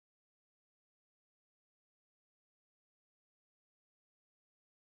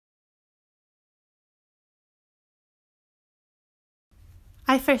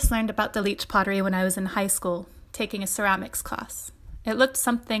I first learned about the Leach Pottery when I was in high school, taking a ceramics class. It looked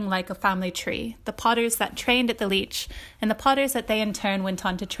something like a family tree, the potters that trained at the Leach, and the potters that they in turn went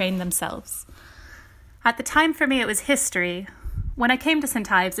on to train themselves. At the time for me it was history. When I came to St.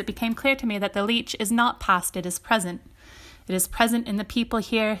 Ives, it became clear to me that the Leach is not past, it is present. It is present in the people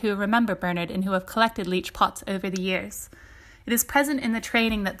here who remember Bernard and who have collected Leach pots over the years. It is present in the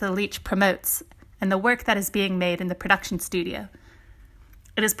training that the Leach promotes and the work that is being made in the production studio.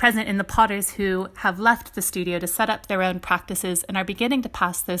 It is present in the potters who have left the studio to set up their own practices and are beginning to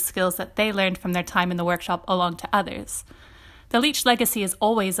pass those skills that they learned from their time in the workshop along to others. The Leach legacy is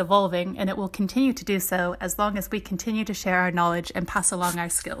always evolving, and it will continue to do so as long as we continue to share our knowledge and pass along our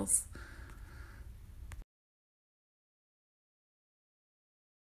skills.